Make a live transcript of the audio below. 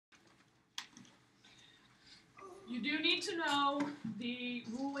You do need to know the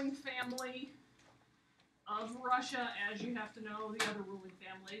ruling family of Russia, as you have to know the other ruling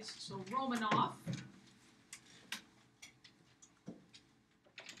families. So Romanov.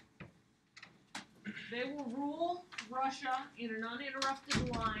 They will rule Russia in an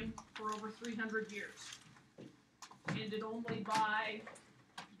uninterrupted line for over 300 years. Ended only by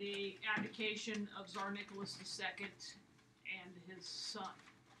the abdication of Tsar Nicholas II and his son.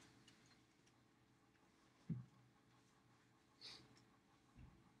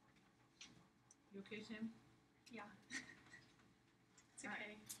 You okay, Sam? Yeah. It's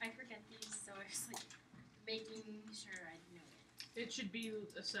okay. I forget these, so I was like making sure I know it. It should be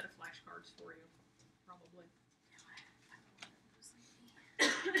a set of flashcards for you, probably.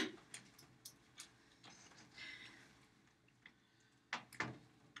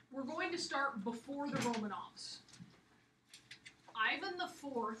 We're going to start before the Romanovs. Ivan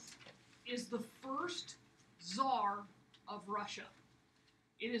IV is the first Tsar of Russia.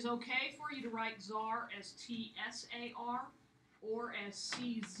 It is okay for you to write Tsar as Tsar or as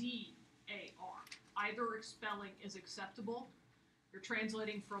Czar. Either spelling is acceptable. You're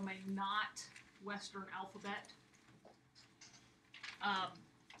translating from a not Western alphabet.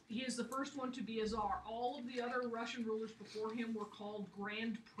 He is the first one to be a Tsar. All of the other Russian rulers before him were called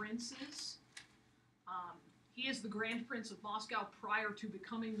Grand Princes. He is the Grand Prince of Moscow prior to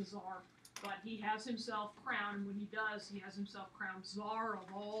becoming the Tsar, but he has himself crowned, and when he does, he has himself crowned Tsar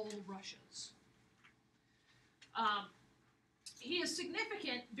of all Russias. He is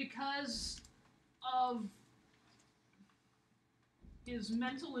significant because of his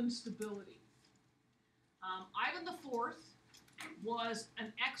mental instability. Ivan IV was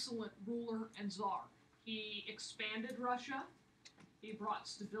an excellent ruler and Tsar. He expanded Russia. He brought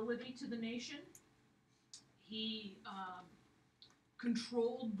stability to the nation. He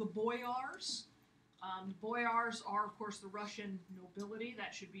controlled the boyars. The boyars are, of course, the Russian nobility.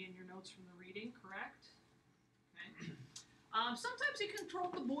 That should be in your notes from the reading, correct? Okay. Sometimes he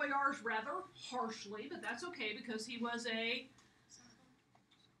controlled the boyars rather harshly, but that's okay because he was a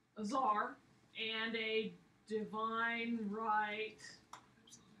Tsar and a divine right,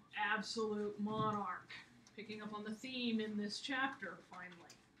 absolute monarch. Picking up on the theme in this chapter,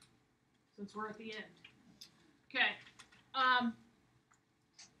 finally, since we're at the end. Okay.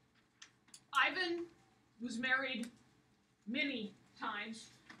 Ivan was married many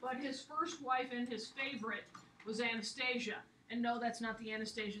times, but his first wife and his favorite was Anastasia. And no, that's not the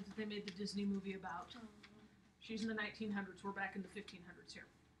Anastasia that they made the Disney movie about. She's in the 1900s. We're back in the 1500s here.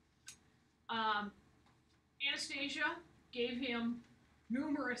 Anastasia gave him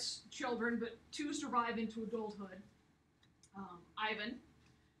numerous children, but two survive into adulthood. Ivan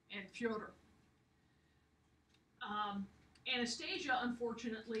and Fyodor. Anastasia,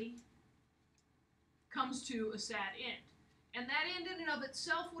 unfortunately, comes to a sad end. And that end in and of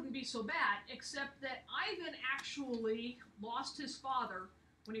itself wouldn't be so bad, except that Ivan actually lost his father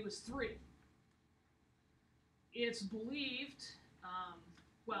when he was 3. It's believed,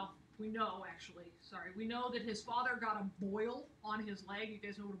 we know that his father got a boil on his leg. You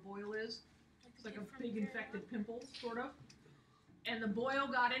guys know what a boil is? It's like a big infected pimple, sort of. And the boil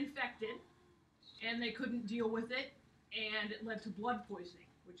got infected, and they couldn't deal with it, and it led to blood poisoning,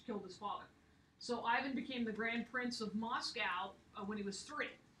 which killed his father. So Ivan became the Grand Prince of Moscow when he was 3.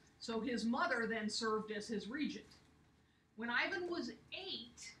 So his mother then served as his regent. When Ivan was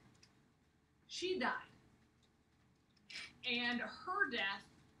 8, she died. And her death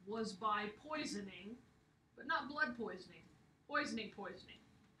was by poisoning, but not blood poisoning. Poisoning.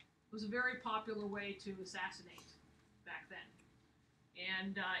 It was a very popular way to assassinate back then.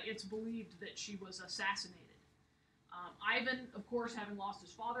 And it's believed that she was assassinated. Ivan, of course, having lost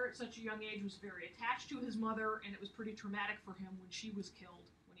his father at such a young age, was very attached to his mother, and it was pretty traumatic for him when she was killed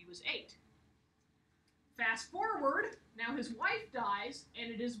when he was 8. Fast forward, now his wife dies, and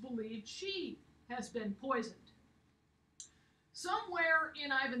it is believed she has been poisoned. Somewhere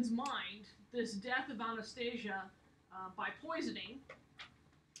in Ivan's mind, this death of Anastasia by poisoning,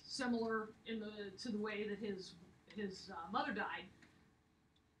 similar to the way that his mother died,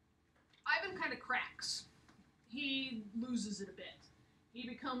 Ivan kind of cracks. He loses it a bit. He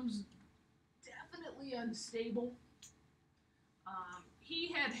becomes definitely unstable.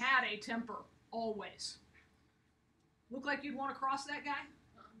 He had a temper, always. Look like you'd want to cross that guy?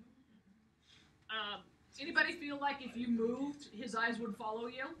 Anybody feel like if you moved, his eyes would follow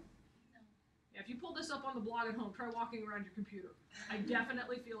you? No. Yeah, if you pull this up on the blog at home, try walking around your computer. I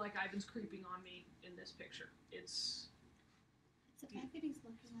definitely feel like Ivan's creeping on me in this picture. It's the fact that he's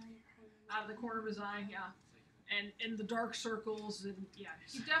looking out of the corner of his eye, yeah. And the dark circles, and yeah.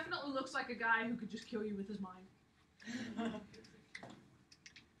 He definitely looks like a guy who could just kill you with his mind.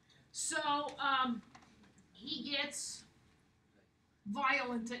 So, he gets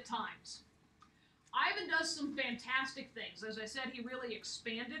violent at times. Ivan does some fantastic things. As I said, he really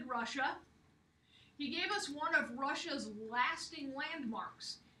expanded Russia. He gave us one of Russia's lasting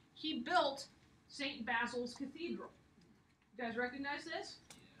landmarks. He built St. Basil's Cathedral. You guys recognize this?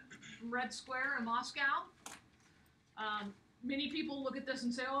 From Red Square in Moscow. Many people look at this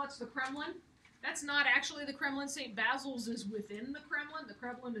and say, oh, it's the Kremlin. That's not actually the Kremlin. St. Basil's is within the Kremlin. The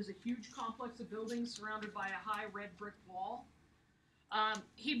Kremlin is a huge complex of buildings surrounded by a high red brick wall.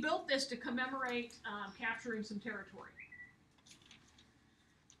 He built this to commemorate capturing some territory.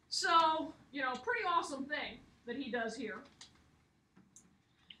 So, pretty awesome thing that he does here.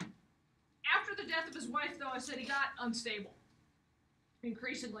 After the death of his wife, though, I said he got unstable.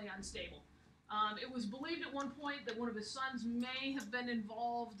 Increasingly unstable. It was believed at one point that one of his sons may have been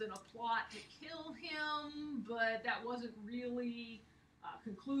involved in a plot to kill him, but that wasn't really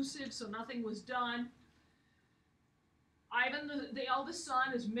conclusive, so nothing was done. Ivan, the eldest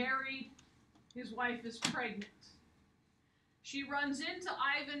son, is married. His wife is pregnant. She runs into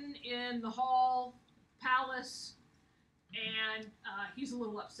Ivan in the hall, palace, and he's a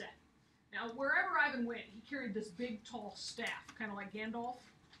little upset. Now, wherever Ivan went, he carried this big, tall staff, kind of like Gandalf,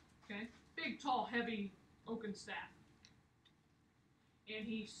 okay? Big, tall, heavy oaken staff. And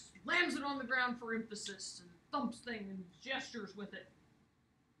he slams it on the ground for emphasis and thumps things and gestures with it.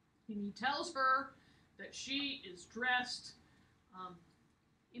 And he tells her that she is dressed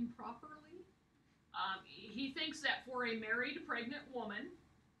improperly. He thinks that for a married, pregnant woman,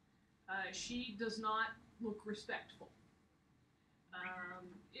 she does not look respectful.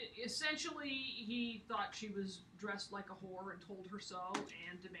 Essentially, he thought she was dressed like a whore and told her so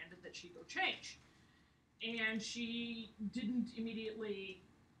and demanded that she go change. And she didn't immediately,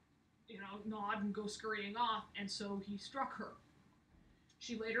 nod and go scurrying off, and so he struck her.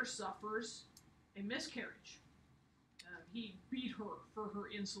 She later suffers a miscarriage. He beat her for her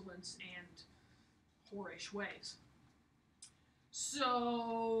insolence and whorish ways.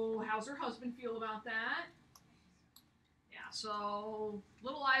 So, how's her husband feel about that? Yeah, so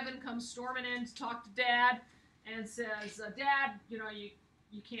little Ivan comes storming in to talk to Dad and says, Dad,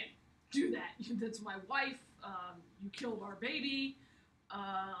 you can't do that. That's my wife. You killed our baby.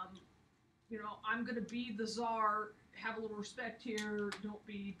 I'm going to be the Tsar. Have a little respect here. Don't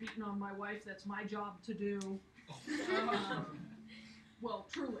be beating on my wife. That's my job to do. Well,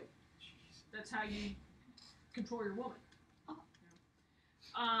 truly. That's how you control your woman.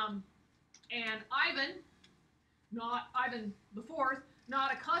 And Ivan, not Ivan the Fourth,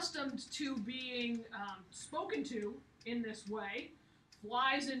 not accustomed to being spoken to in this way,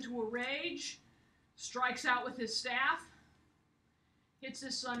 flies into a rage, strikes out with his staff, hits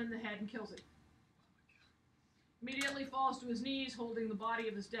his son in the head and kills him. Immediately falls to his knees, holding the body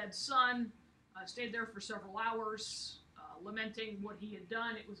of his dead son, stayed there for several hours, lamenting what he had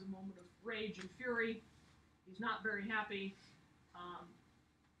done. It was a moment of rage and fury. He's not very happy.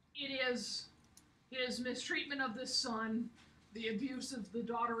 It is his mistreatment of this son, the abuse of the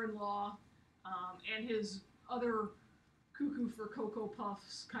daughter-in-law, and his other cuckoo for Cocoa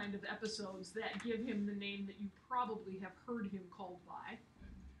Puffs kind of episodes that give him the name that you probably have heard him called by,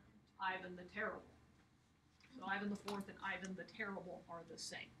 Ivan the Terrible. So Ivan the Fourth and Ivan the Terrible are the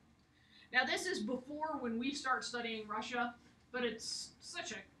same. Now this is before when we start studying Russia, but he's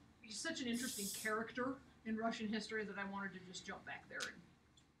such an interesting character in Russian history that I wanted to just jump back there and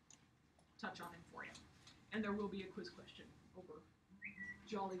touch on him for you. And there will be a quiz question over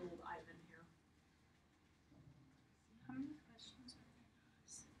jolly old Ivan here. How many questions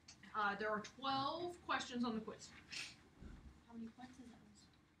are there? There are 12 questions on the quiz. How many points is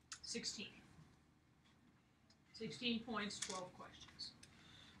that? 16. 16 points, 12 questions.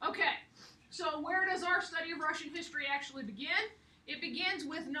 Okay, so where does our study of Russian history actually begin? It begins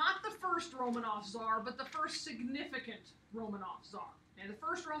with not the first Romanov Tsar, but the first significant Romanov Tsar. Okay, the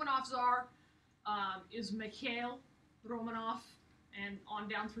first Romanov Tsar is Mikhail Romanov, and on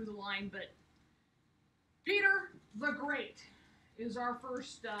down through the line, but Peter the Great is our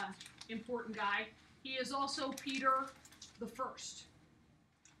first important guy. He is also Peter the First.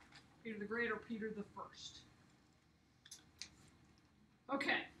 Peter the Great or Peter the First.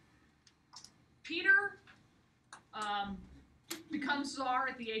 Okay. Peter becomes Tsar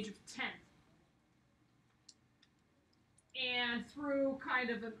at the age of 10. And through kind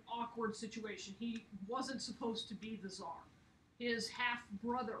of an awkward situation, he wasn't supposed to be the Tsar. His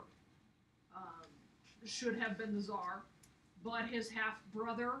half-brother should have been the Tsar, but his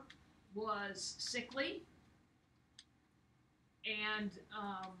half-brother was sickly, and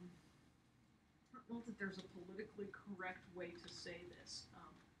don't know that there's a politically correct way to say this.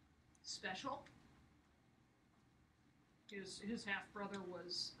 Special. His half brother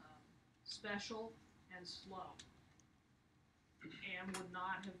was special and slow, and would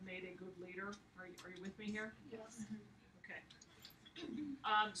not have made a good leader. Are you with me here? Yes. Okay.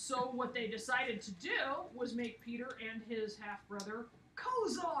 So what they decided to do was make Peter and his half brother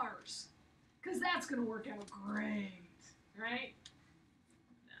Khazars, because that's going to work out great, right?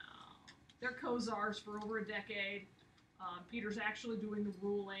 No, they're Khazars for over a decade. Peter's actually doing the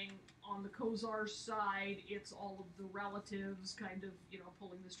ruling. On the Khazars side, it's all of the relatives kind of,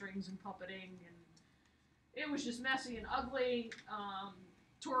 pulling the strings and puppeting, and it was just messy and ugly.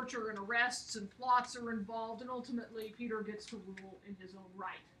 Torture and arrests and plots are involved, and ultimately Peter gets to rule in his own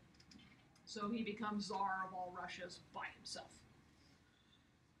right. So he becomes Tsar of all Russias by himself.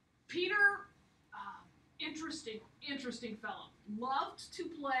 Peter, interesting fellow. Loved to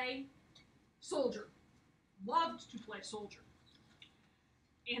play soldier.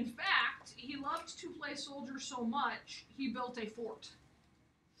 In fact, he loved to play soldier so much, he built a fort.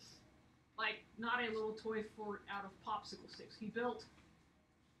 Like, not a little toy fort out of popsicle sticks. He built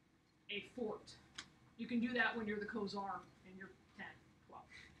a fort. You can do that when you're the Khazar and you're 10, 12,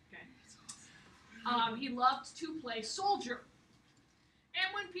 okay? He loved to play soldier.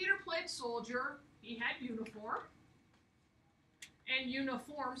 And when Peter played soldier, he had uniform and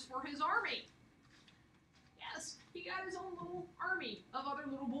uniforms for his army. Yes, he got his own little army of other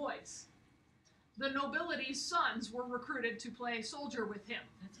little boys. The nobility's sons were recruited to play soldier with him.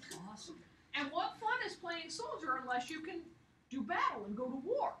 That's awesome. And what fun is playing soldier unless you can do battle and go to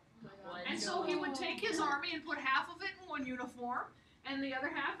war? And so he would take his army and put half of it in one uniform and the other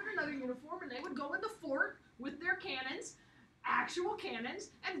half in another uniform, and they would go in the fort with their cannons, actual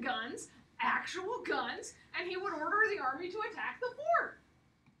cannons, and guns, actual guns, and he would order the army to attack the fort.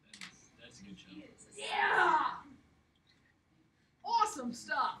 That's a good show. Yeah! Awesome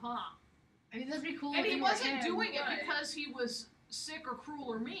stuff, huh? I mean, that'd be cool. And if he you were wasn't him, doing it but- because he was sick or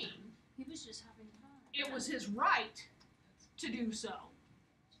cruel or mean. He was just having fun. It was his right to do so.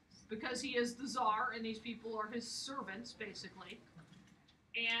 Because he is the Tsar, and these people are his servants, basically.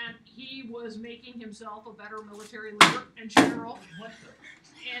 And he was making himself a better military leader and general. What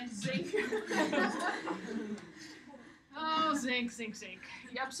the? And Zink. Oh, Zink.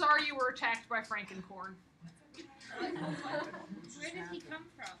 I'm sorry you were attacked by Frankencorn. Where did he come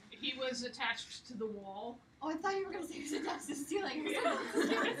from? He was attached to the wall. Oh, I thought you were gonna say he was attached to ceiling. I was like, that's the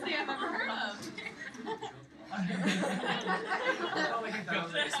stupidest thing I've ever heard of. Oh, like a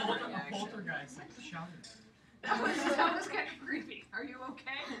ghost. That was A like poltergeist, like shouting. That was kind of creepy. Are you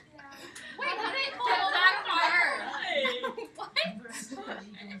okay? Wait, how did it fall that far? What?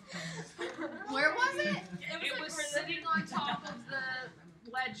 Where was it? It was sitting on top of the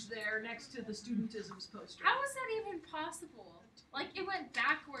ledge there next to the Studentisms poster. How is that even possible? Like, it went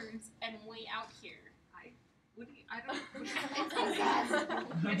backwards and way out here. I don't.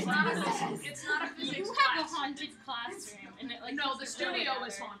 It's It's not a physics You class. have a haunted classroom, and it like No, the keeps it going studio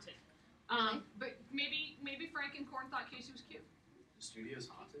is together. haunted. But maybe Frankencorn thought Casey was cute. The studio's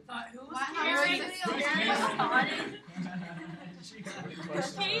haunted. Who Wow, how Casey? is it?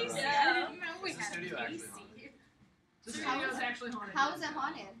 Casey, Yeah. I didn't know we Is the had studio actually Casey. haunted? The studio's actually haunted. How is it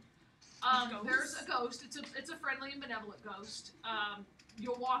haunted? There's a ghost. It's a friendly and benevolent ghost.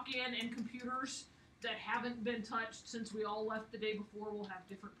 You'll walk in and computers that haven't been touched since we all left the day before will have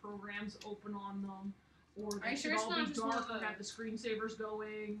different programs open on them, or Are they you should sure it's all not be just one dark of or the- have the screensavers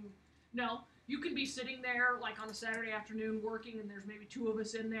going. No, you can be sitting there like on a Saturday afternoon working, and there's maybe 2 of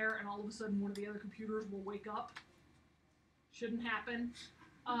us in there, and all of a sudden one of the other computers will wake up. Shouldn't happen.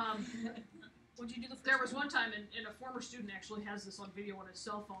 What'd you do the first There was one time, and a former student actually has this on video on his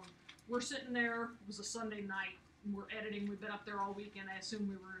cell phone. We're sitting there, it was a Sunday night, and we're editing. We've been up there all weekend. I assume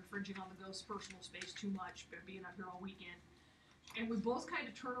we were infringing on the ghost's personal space too much by being up here all weekend. And we both kind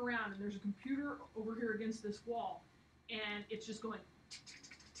of turn around, and there's a computer over here against this wall, and it's just going.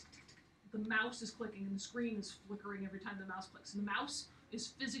 The mouse is clicking, and the screen is flickering every time the mouse clicks. And the mouse is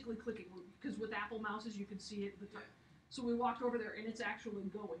physically clicking, because with Apple mouses, you can see it. So we walked over there, and it's actually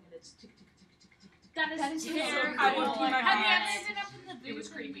going, and it's tick, tick, tick, tick, tick, tick. That is so terrible. cool. I would Have keep my you hands. ever been up in the It was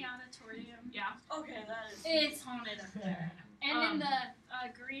booth in creepy. the auditorium? Yeah. Okay, that is. It's haunted up there. And in Um,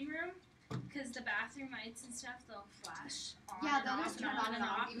 the green room, because the bathroom lights and stuff, they'll flash on Yeah, and they'll off just and turn on on and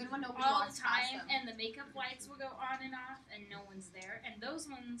off. even when nobody All walks the past time, them. and the makeup lights will go on and off, and no one's there, and those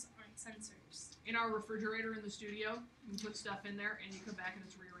ones aren't sensors. In our refrigerator in the studio, you put stuff in there, and you come back and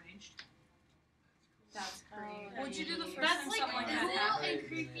it's rearranged. That's crazy. What'd you do the first That's time like something like cool that happened? and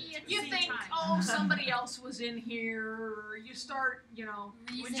creepy at the You same think, time. oh, somebody else was in here, or you start, you know,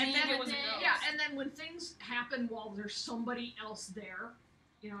 Reasoning then it was with a it. ghost. yeah, and then when things happen while there's somebody else there,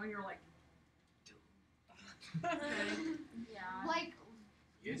 you know, and you're like, okay. Yeah. Like,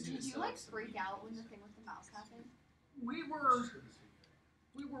 You guys need did to you set like up some freak meetings. out when the thing with the mouse happened? we were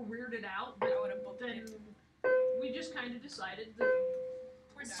weirded out, but I would've booked then it. we just kind of decided that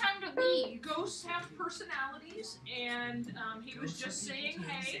It's time to leave. ghosts have personalities, and he was Ghosts just have saying, people too.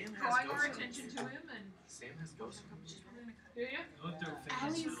 hey, Sam has drawing our ghosts. attention to him, and Sam has ghosts. do you? I went through a phase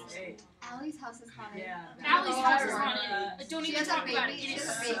Allie's, where Allie's house is haunted. Yeah. Allie's Oh, house is I haunted. remember. Don't She even has a talk about it. baby. It She is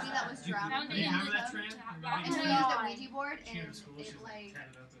has a baby that was drowned Found in it the in remember the that bathtub. trend? And Remember we that? used a Ouija board, She and was school, it she like.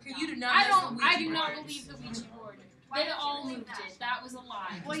 tatted up the- You do not I use don't. the I Ouija do not board. believe the Ouija board. Why They did you all believe moved that? it. That was a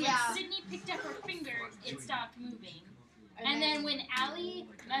lie. Well, When yeah. Sydney picked up her finger, it stopped moving. And then when Allie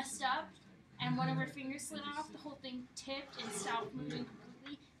messed up and one of her fingers slid off, the whole thing tipped and stopped moving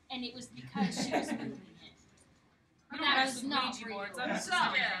completely, and it was because she was moving it. I That don't have was the not Ouija real. boards. I'm So,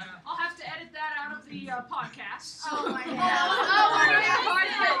 yeah. I'll have to edit that out of the podcast. Oh my Oh, god.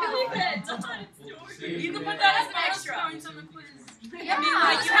 You can put that as an extra points on the quiz. Yeah. I mean,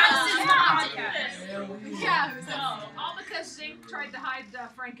 like, you have to sit Yeah. on the podcast. Yeah. So, all because Zink tried to hide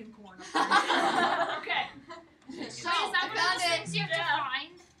Frankencorn up there. Okay. So, Wait, is that one of found those it. things you have to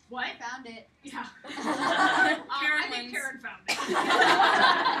find? what? I found it. Yeah. Karen I think wins. Karen found it.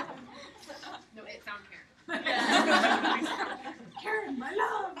 No, it found Karen. Karen, my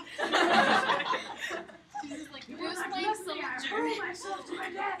love. She's just like, You who's will not playing love me, I soldier? hurl myself to my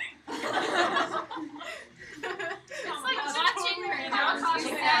death. It's like watching her. Now now.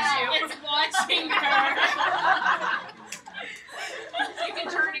 causing It's watching her. You can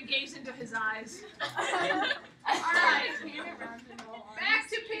turn and gaze into his eyes. Alright, back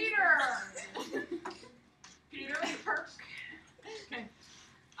to Peter. Peter Perk. Okay.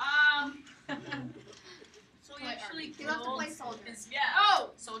 So he actually He loves to killed play soldier. his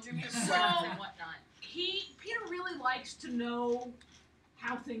Oh, soldier music So- and whatnot. Peter really likes to know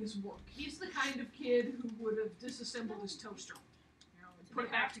how things work. He's the kind of kid who would have disassembled his toaster, you know, and put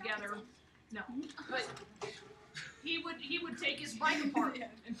it back together. No, but he would take his bike apart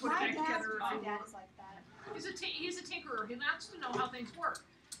and put My it back together. my if it dad worked. is like that. He's a tinkerer. He wants to know how things work,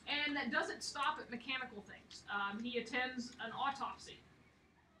 and that doesn't stop at mechanical things. He attends an autopsy,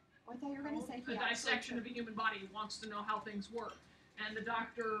 I thought you were gonna say a he dissection of a human body. He wants to know how things work. And the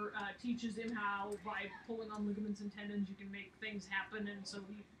doctor teaches him how, by pulling on ligaments and tendons, you can make things happen. And so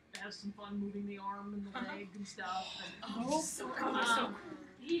he has some fun moving the arm and the leg and stuff. And,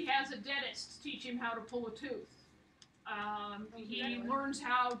 he has a dentist teach him how to pull a tooth. He learns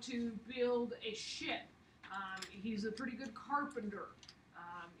how to build a ship. He's a pretty good carpenter.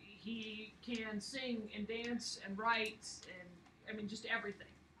 He can sing and dance and write and, I mean, just everything.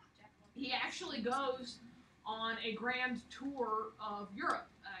 He actually goes on a grand tour of Europe.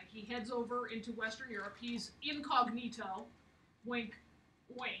 He heads over into Western Europe. He's incognito. Wink,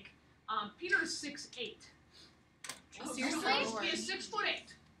 wink. Peter is 6'8". Seriously? He is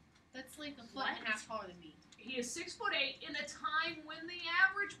 6'8". That's like a foot and a half taller than me. He is 6'8" in a time when the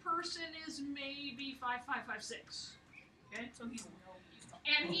average person is maybe 5'5", 5'6". Okay, So he's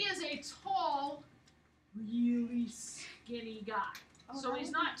and he is a tall, really skinny guy. So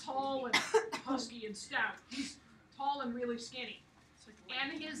he's not tall and husky and stout. He's tall and really skinny.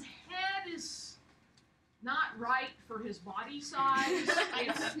 And his head is not right for his body size.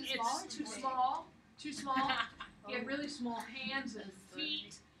 It's too small. Too small. He had really small hands and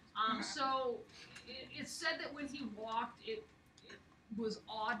feet. So it's said that when he walked, it was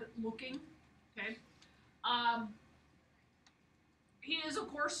odd looking. Okay. He is, of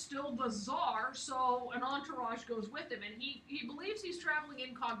course, still the Tsar, so an entourage goes with him, and he believes he's traveling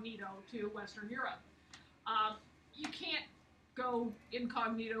incognito to Western Europe. You can't go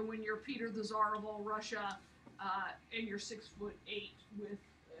incognito when you're Peter the Tsar of all Russia, and you're 6'8" with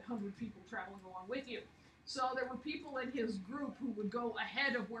 100 people traveling along with you. So there were people in his group who would go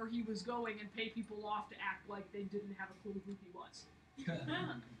ahead of where he was going and pay people off to act like they didn't have a clue who he was.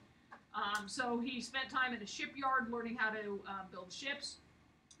 So he spent time in a shipyard learning how to build ships.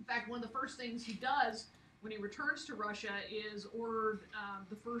 In fact, one of the first things he does when he returns to Russia is ordered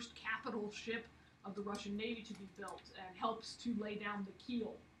the first capital ship of the Russian Navy to be built and helps to lay down the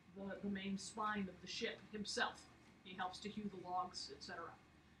keel, the main spine of the ship himself. He helps to hew the logs, etc.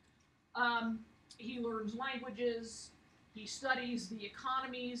 He learns languages. He studies the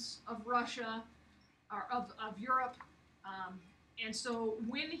economies of Russia, or of Europe. And so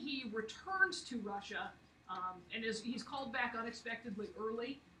when he returns to Russia, and he's called back unexpectedly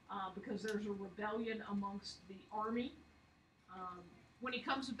early, because there's a rebellion amongst the army. When he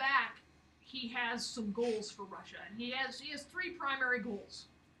comes back, he has some goals for Russia, and he has 3 primary goals.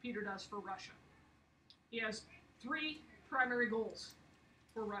 Peter does for Russia. He has 3 primary goals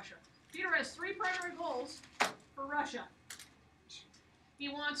for Russia. Peter has 3 primary goals for Russia. He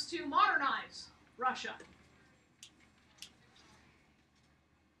wants to modernize Russia.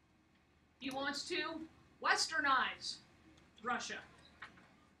 He wants to westernize Russia.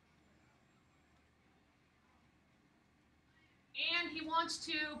 And he wants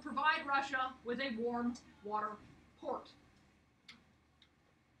to provide Russia with a warm water port.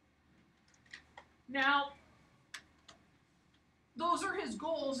 Now, those are his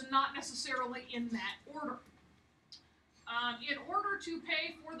goals and not necessarily in that order. In order to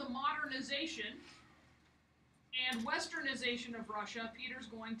pay for the modernization and westernization of Russia, Peter's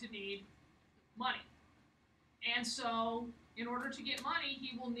going to need money. And so, in order to get money,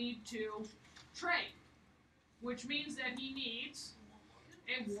 he will need to trade, which means that he needs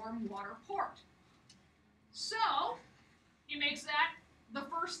a warm water port. So, he makes that the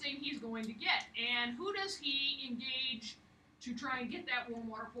first thing he's going to get. And who does he engage to try and get that warm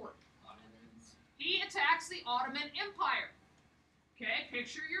water port? Ottomans. He attacks the Ottoman Empire. Okay,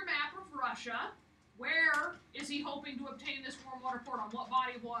 picture your map of Russia. Where is he hoping to obtain this warm water port? On what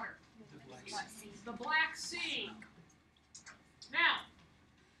body of water? The Black Sea. Now,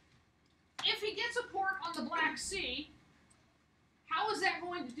 if he gets a port on the Black Sea, how is that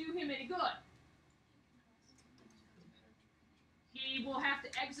going to do him any good? He will have to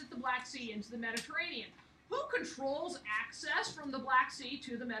exit the Black Sea into the Mediterranean. Who controls access from the Black Sea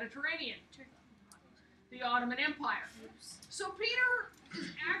to the Mediterranean? The Ottoman Empire. So Peter is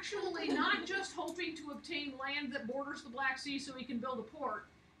actually not just hoping to obtain land that borders the Black Sea so he can build a port.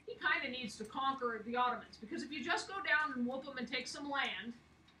 He kind of needs to conquer the Ottomans, because if you just go down and whoop them and take some land,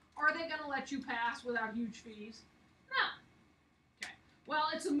 are they going to let you pass without huge fees? No. Okay. Well,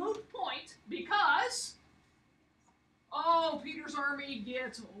 it's a moot point because, oh, Peter's army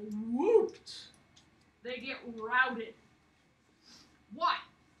gets whooped. They get routed. Why?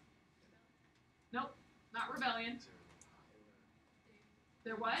 Nope, not rebellion.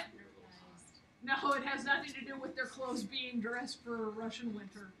 They're what? No, it has nothing to do with their clothes being dressed for Russian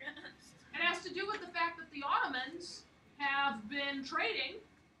winter. It has to do with the fact that the Ottomans have been trading,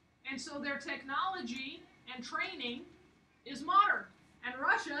 and so their technology and training is modern, and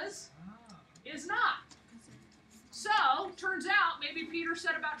Russia's is not. So, turns out, maybe Peter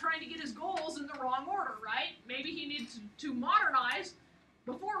set about trying to get his goals in the wrong order, right? Maybe he needs to modernize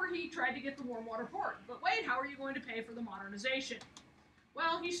before he tried to get the warm water port. But wait, how are you going to pay for the modernization?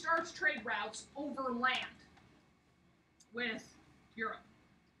 Well, he starts trade routes over land with Europe.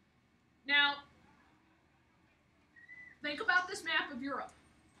 Now, think about this map of Europe.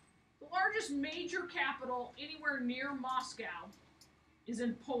 The largest major capital anywhere near Moscow is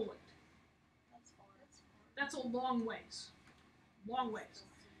in Poland. That's a long ways. Long ways.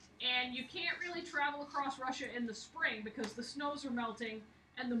 And you can't really travel across Russia in the spring because the snows are melting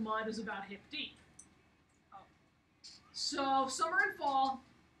and the mud is about hip deep. So summer and fall,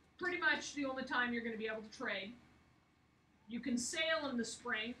 pretty much the only time you're going to be able to trade. You can sail in the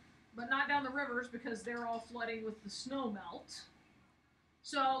spring, but not down the rivers because they're all flooding with the snow melt.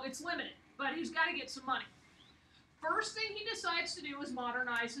 So it's limited, but he's got to get some money. First thing he decides to do is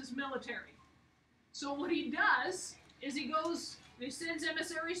modernize his military. So what he does is he sends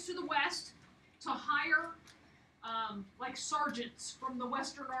emissaries to the west to hire like sergeants from the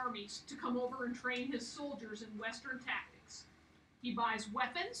Western armies to come over and train his soldiers in Western tactics. He buys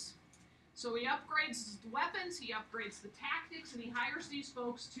weapons, so he upgrades the weapons, he upgrades the tactics, and he hires these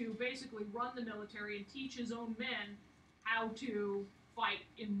folks to basically run the military and teach his own men how to fight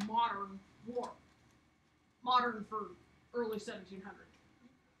in modern war. Modern for early 1700.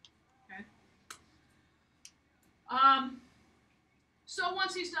 Okay? So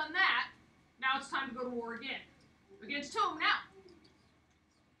once he's done that, now it's time to go to war again. Against whom now?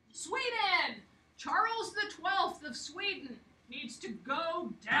 Sweden! Charles the 12th of Sweden needs to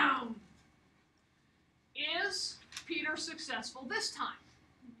go down. Is Peter successful this time?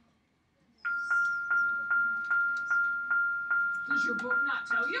 Does your book not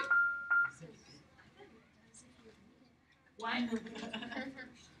tell you? What?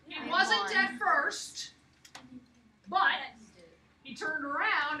 He wasn't at first, but he turned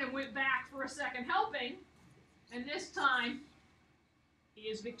around and went back for a second helping, and this time he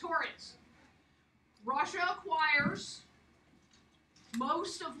is victorious. Russia acquires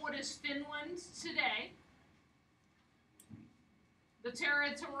most of what is Finland today, the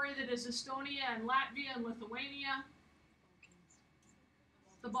territory that is Estonia and Latvia and Lithuania,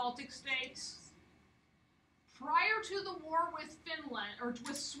 the Baltic states. Prior to the war with Finland, or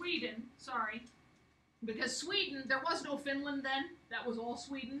with Sweden, sorry, because Sweden, there was no Finland then, that was all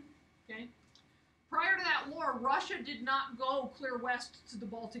Sweden, okay? Prior to that war, Russia did not go clear west to the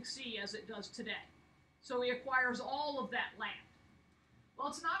Baltic Sea as it does today. So he acquires all of that land. Well,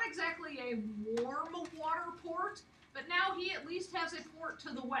 it's not exactly a warm water port, but now he at least has a port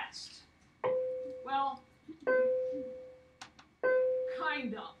to the west. Well,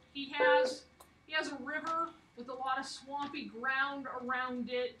 kind of. He has a river with a lot of swampy ground around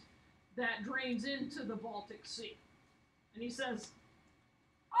it that drains into the Baltic Sea. And he says,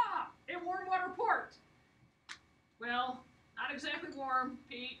 a warm water port. Well, not exactly warm,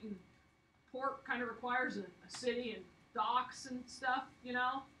 Pete, and port kind of requires a city and docks and stuff, you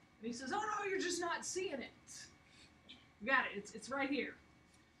know? And he says, oh no, you're just not seeing it. You got it, it's right here.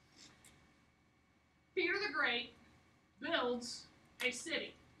 Peter the Great builds a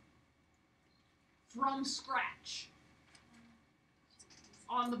city from scratch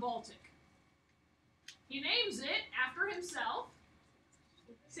on the Baltic. He names it after himself,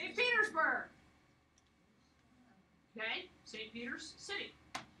 St. Petersburg. Okay, St. Peter's City.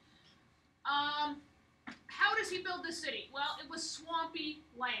 How does he build this city? Well, it was swampy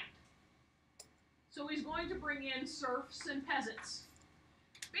land. So he's going to bring in serfs and peasants.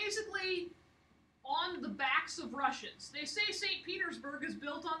 Basically, on the backs of Russians. They say St. Petersburg is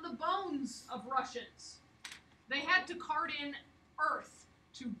built on the bones of Russians. They had to cart in earth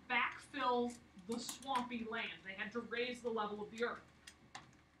to backfill the swampy land. They had to raise the level of the earth.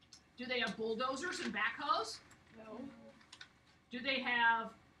 Do they have bulldozers and backhoes? No. Do they have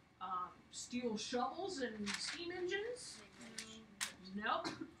steel shovels and steam engines? Nope.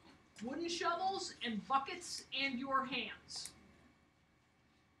 Wooden shovels and buckets and your hands.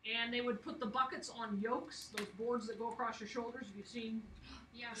 And they would put the buckets on yokes, those boards that go across your shoulders. Have you seen?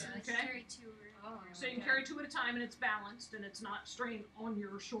 Yeah, so Okay. they carry two or So you can carry two at a time, and it's balanced, and it's not strained on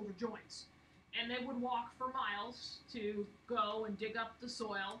your shoulder joints. And they would walk for miles to go and dig up the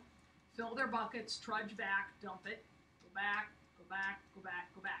soil, fill their buckets, trudge back, dump it, go back, go back, go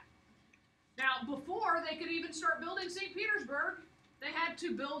back, go back. Now, before they could even start building St. Petersburg, they had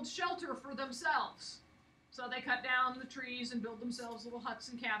to build shelter for themselves. So they cut down the trees and build themselves little huts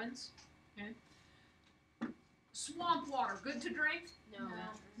and cabins. Okay. Swamp water, good to drink? No.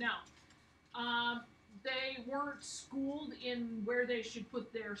 No. They weren't schooled in where they should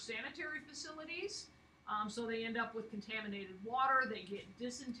put their sanitary facilities, so they end up with contaminated water. They get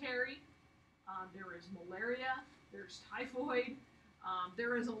dysentery. There is malaria. There's typhoid.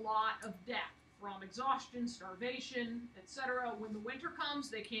 There is a lot of death from exhaustion, starvation, etc. When the winter comes,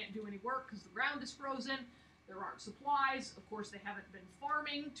 they can't do any work because the ground is frozen. There aren't supplies. Of course, they haven't been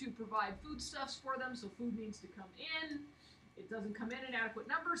farming to provide foodstuffs for them, so food needs to come in. It doesn't come in adequate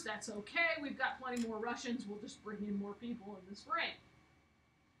numbers. That's okay. We've got plenty more Russians. We'll just bring in more people in the spring.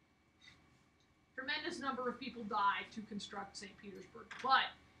 Tremendous number of people died to construct St. Petersburg,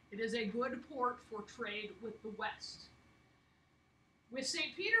 but it is a good port for trade with the West. With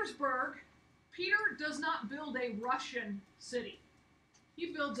St. Petersburg, Peter does not build a Russian city.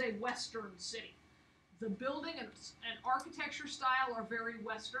 He builds a Western city. The building and architecture style are very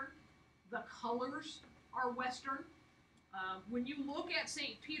Western. The colors are Western. When you look at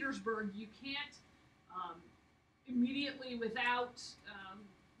St. Petersburg, you can't immediately, without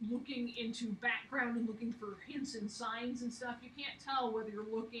looking into background and looking for hints and signs and stuff, you can't tell whether you're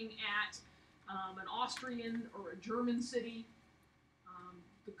looking at an Austrian or a German city.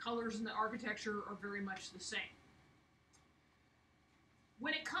 The colors and the architecture are very much the same.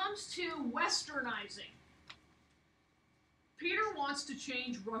 When it comes to westernizing, Peter wants to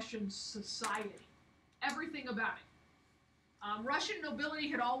change Russian society, everything about it. Russian nobility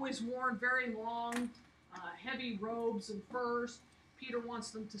had always worn very long, heavy robes and furs. Peter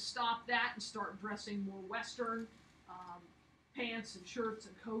wants them to stop that and start dressing more Western, pants and shirts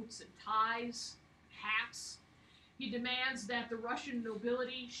and coats and ties, hats. He demands that the Russian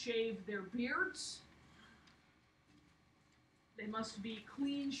nobility shave their beards. They must be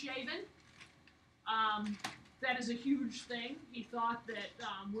clean shaven. That is a huge thing. He thought that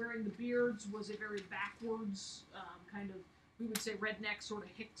wearing the beards was a very backwards kind of, we would say redneck sort of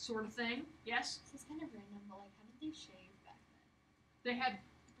hick sort of thing. Yes? This is kind of random, but like, how did they shave back then? They had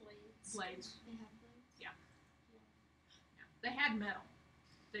blades. blades. They have blades? Yeah. They had metal.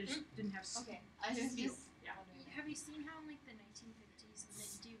 They just didn't have Okay, I just steel. just Yeah. wondering. Have you seen how in like the 1950s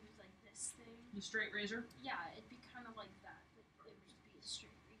they do like this thing? The straight razor. Yeah, it'd be kind of like that, but it would just be a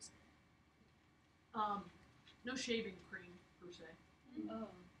straight razor. No shaving cream per se.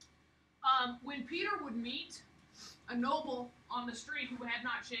 Oh. When Peter would meet a noble on the street who had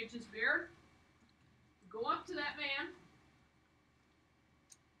not shaved his beard would go up to that man,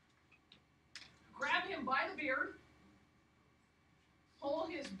 grab him by the beard, pull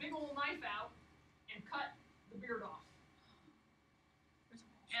his big old knife out, and cut the beard off.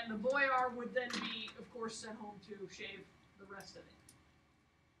 And the boyar would then be, of course, sent home to shave the rest of it.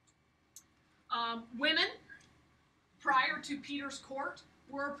 Women, prior to Peter's court,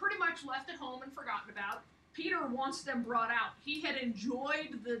 were pretty much left at home and forgotten about. Peter wants them brought out. He had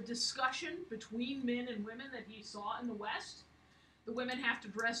enjoyed the discussion between men and women that he saw in the West. The women have to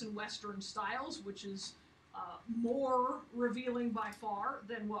dress in Western styles, which is more revealing by far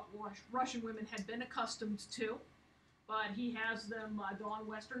than what Russian women had been accustomed to. But he has them don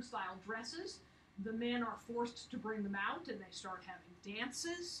Western style dresses. The men are forced to bring them out, and they start having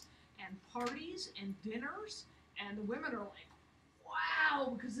dances and parties and dinners, and the women are like,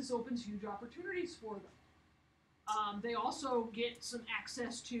 wow, because this opens huge opportunities for them. They also get some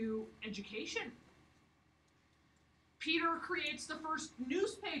access to education. Peter creates the first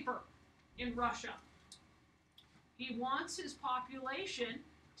newspaper in Russia. He wants his population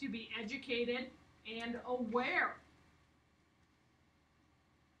to be educated and aware.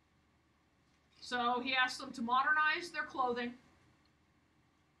 So he asks them to modernize their clothing,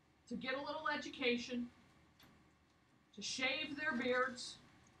 to get a little education, to shave their beards,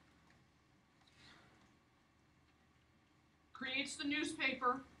 creates the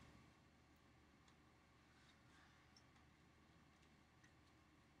newspaper,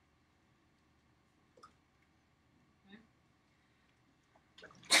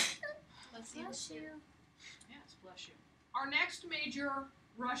 Bless you. yes, bless you. Our next major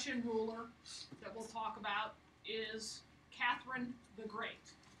Russian ruler that we'll talk about is Catherine the Great.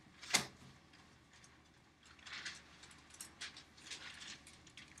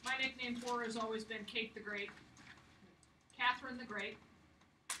 My nickname for her has always been Kate the Great. Catherine the Great.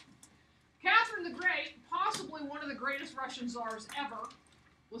 Catherine the Great, possibly one of the greatest Russian czars ever,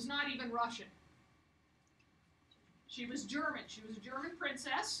 was not even Russian. She was German. She was a German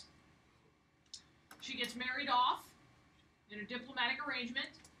princess. She gets married off in a diplomatic arrangement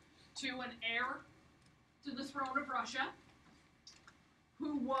to an heir to the throne of Russia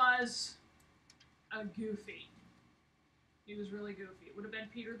who was a goofy. He was really goofy. It would have been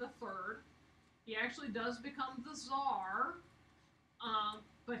Peter III. He actually does become the Tsar,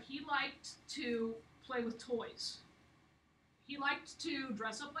 but he liked to play with toys. He liked to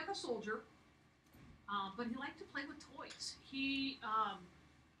dress up like a soldier, but he liked to play with toys. He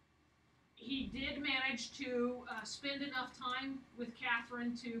did manage to spend enough time with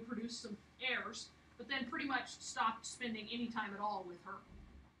Catherine to produce some heirs, but then pretty much stopped spending any time at all with her.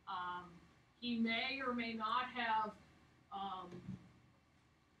 He may or may not have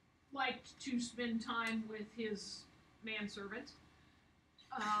liked to spend time with his manservant.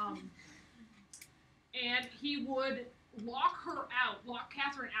 And he would lock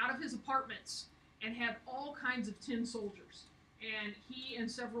Catherine out of his apartments and have all kinds of tin soldiers. And he and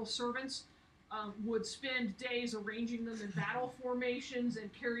several servants would spend days arranging them in battle formations and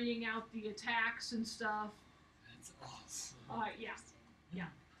carrying out the attacks and stuff. That's awesome. Yeah.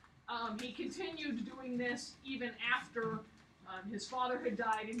 He continued doing this even after his father had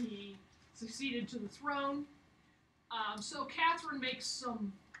died and he succeeded to the throne. So Catherine makes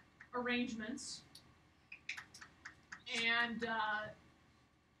some arrangements, and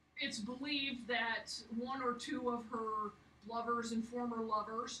it's believed that one or two of her lovers and former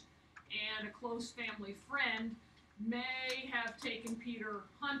lovers and a close family friend may have taken Peter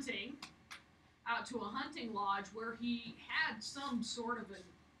hunting out to a hunting lodge where he had some sort of an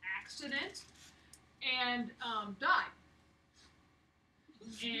accident and died.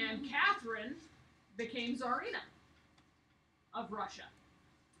 And Catherine became Tsarina of Russia.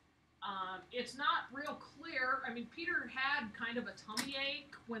 It's not real clear. I mean, Peter had kind of a tummy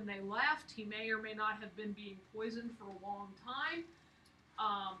ache when they left. He may or may not have been being poisoned for a long time.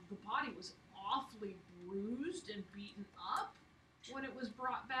 The body was awfully bruised and beaten up when it was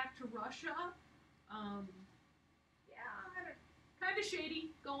brought back to Russia. Kind of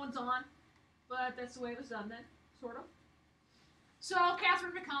shady goings on, but that's the way it was done then, sort of. So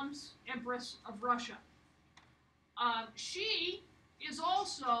Catherine becomes Empress of Russia. She is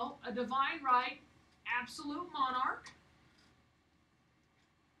also a divine right, absolute monarch.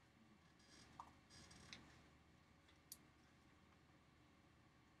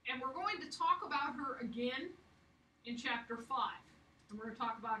 And we're going to talk about her again in chapter 5. And we're going to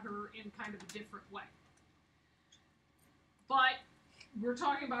talk about her in kind of a different way. But we're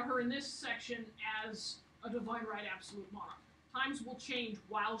talking about her in this section as a divine right, absolute monarch. Times will change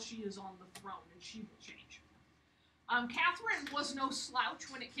while she is on the throne, and she will change. Catherine was no slouch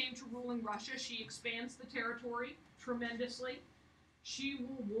when it came to ruling Russia. She expands the territory tremendously. She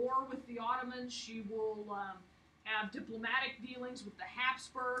will war with the Ottomans. She will have diplomatic dealings with the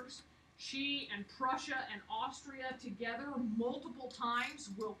Habsburgs. She and Prussia and Austria together multiple times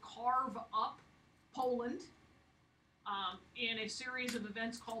will carve up Poland in a series of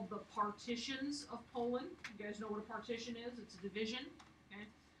events called the Partitions of Poland. You guys know what a partition is? It's a division. Okay?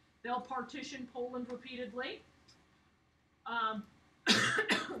 They'll partition Poland repeatedly.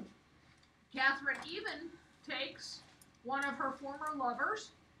 Catherine even takes one of her former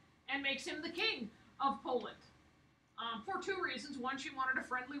lovers and makes him the king of Poland. For two reasons. One, she wanted a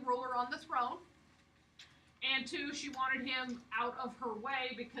friendly ruler on the throne. And two, she wanted him out of her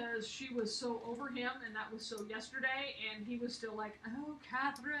way because she was so over him, and that was so yesterday, and he was still like, oh,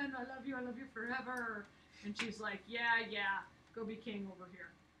 Catherine, I love you forever. And she's like, yeah, go be king over here.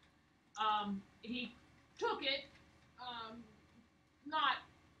 He took it,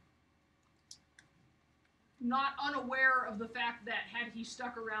 not unaware of the fact that had he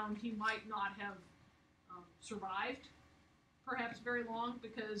stuck around, he might not have survived perhaps very long,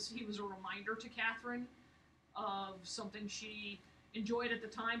 because he was a reminder to Catherine of something she enjoyed at the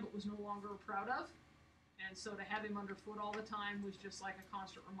time but was no longer proud of. And so to have him underfoot all the time was just like a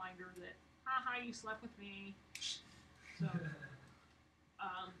constant reminder that, haha, you slept with me. So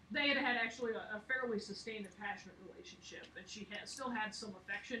they had actually a fairly sustained and passionate relationship, and she still had some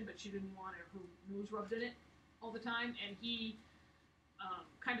affection, but she didn't want her nose rubbed in it all the time, and he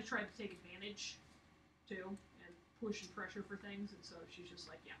kind of tried to take advantage too, and push and pressure for things, and so she's just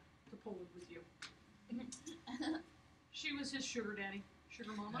like, yeah, to Poland with you. She was his sugar daddy,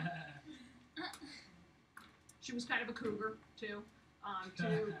 sugar mama. She was kind of a cougar too. To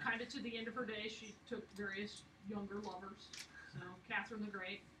the end of her days, she took various younger lovers. So Catherine the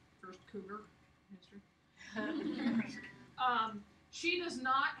Great, first cougar in history. She does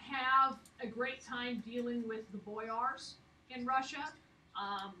not have a great time dealing with the boyars in Russia.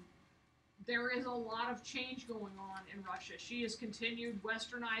 There is a lot of change going on in Russia. She has continued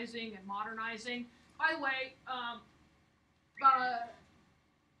westernizing and modernizing. By the way, about a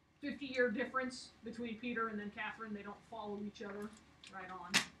 50-year difference between Peter and then Catherine. They don't follow each other right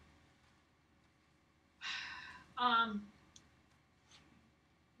on.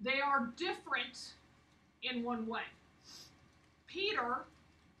 They are different in one way. Peter,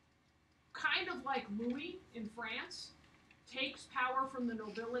 kind of like Louis in France, takes power from the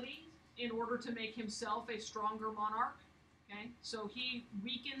nobility in order to make himself a stronger monarch. Okay, so he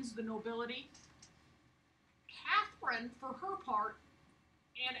weakens the nobility. Catherine, for her part,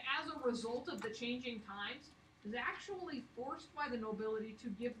 and as a result of the changing times, is actually forced by the nobility to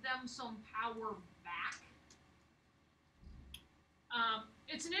give them some power back.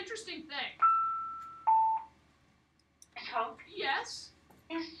 It's an interesting thing. Hope. Yes?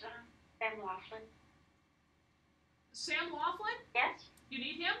 Is Sam Laughlin? Sam Laughlin? Yes? You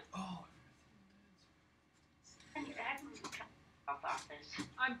need him? Oh, I moved to the health office.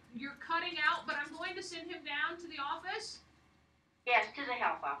 You're cutting out, but I'm going to send him down to the office. Yes, to the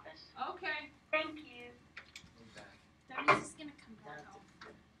health office. Okay. Thank you. That means it's gonna come back off.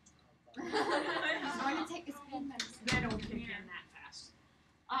 I'm going to take this pain medicine. They don't kick in that fast.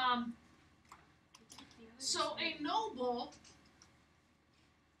 So a noble,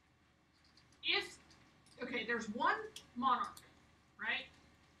 there's one monarch, right?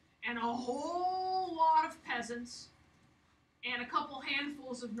 And a whole lot of peasants and a couple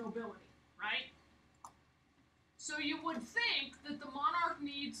handfuls of nobility, right? So you would think that the monarch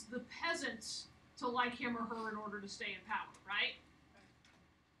needs the peasants to like him or her in order to stay in power, right?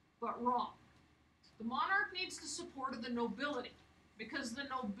 But wrong. The monarch needs the support of the nobility, because the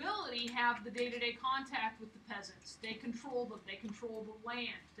nobility have the day-to-day contact with the peasants. They control them, they control the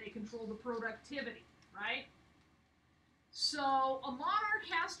land, they control the productivity, right? So a monarch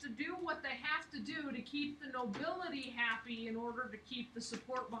has to do what they have to do to keep the nobility happy in order to keep the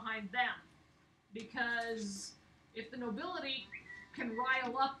support behind them. Because if the nobility can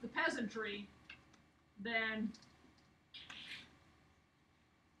rile up the peasantry, then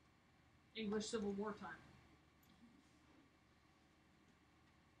English Civil War time.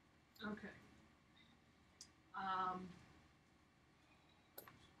 Okay.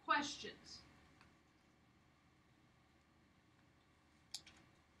 Questions?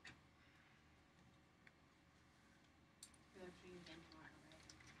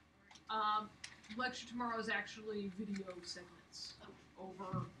 Lecture tomorrow is actually video segments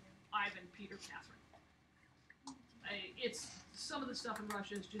over Ivan, Peter, Catherine. It's some of the stuff in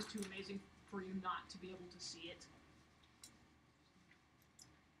Russia is just too amazing for you not to be able to see it.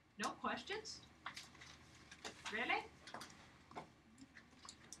 No questions? Really?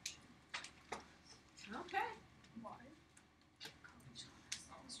 Okay.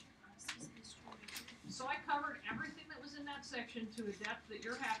 So I covered everything that was in that section to a depth that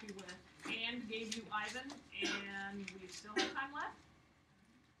you're happy with, and gave you Ivan, and we still have time left?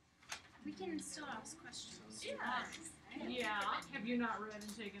 We can still ask questions. Yeah. Yeah. Have you not read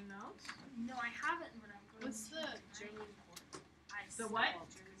and taken notes? No, I haven't, but I'm going What's the German quarter? The what?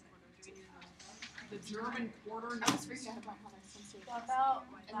 German quarter. Do we need to know? The German quarter I was notes. freaked out about how they're sensitive. What about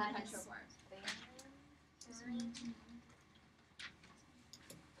And then Petrobras.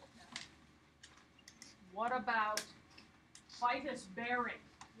 What about Vitus Bering?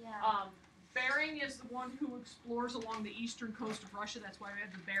 yeah. Bering is the one who explores along the eastern coast of Russia. That's why we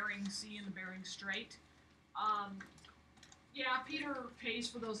have the Bering Sea and the Bering Strait. Yeah, Peter pays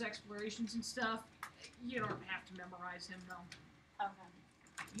for those explorations and stuff. You don't have to memorize him though. Okay.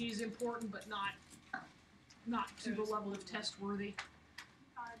 He's important, but not to the level of test worthy.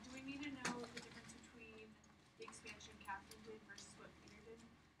 Do we need to know the difference between the expansion Catherine did versus what Peter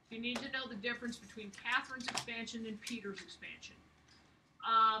did? You need to know the difference between Catherine's expansion and Peter's expansion.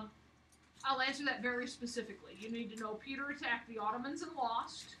 I'll answer that very specifically. You need to know Peter attacked the Ottomans and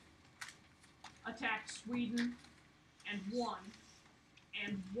lost, attacked Sweden and won,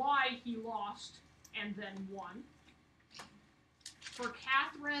 and why he lost and then won. For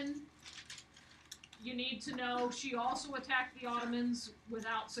Catherine, you need to know she also attacked the Ottomans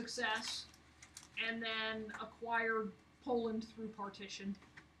without success, and then acquired Poland through partition.